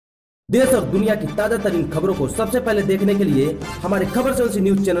देश और दुनिया की ताजा तरीन खबरों को सबसे पहले देखने के लिए हमारे खबर से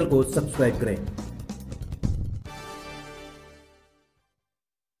न्यूज चैनल को सब्सक्राइब करें।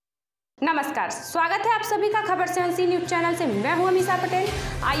 नमस्कार, स्वागत है आप सभी का खबर से न्यूज चैनल से। मैं हूं अमीषा पटेल।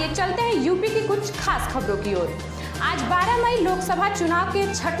 आइए चलते हैं यूपी की कुछ खास खबरों की ओर। आज 12 मई लोकसभा चुनाव के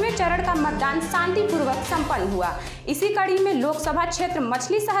 6वें चरण का मतदान शांतिपूर्वक संपन्न हुआ। इसी कड़ी में लोकसभा क्षेत्र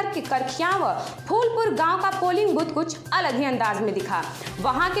मछली शहर के करखियां व फूलपुर गांव का पोलिंग बूथ कुछ अलग ही अंदाज में दिखा।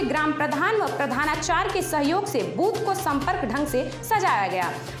 वहां के ग्राम प्रधान व प्रधानाचार्य के सहयोग से बूथ को संपर्क ढंग से सजाया गया।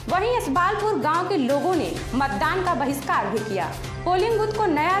 वहीं इसबालपुर गांव के लोगों ने मतदान का बहिष्कार भी किया। पोलिंग बूथ को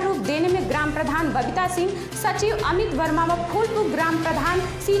नया रूप देने में ग्राम प्रधान बबीता सिंह, सचिव अमित वर्मा व फूलपुर ग्राम प्रधान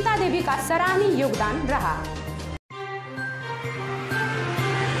सीता देवी का सराहनीय योगदान रहा।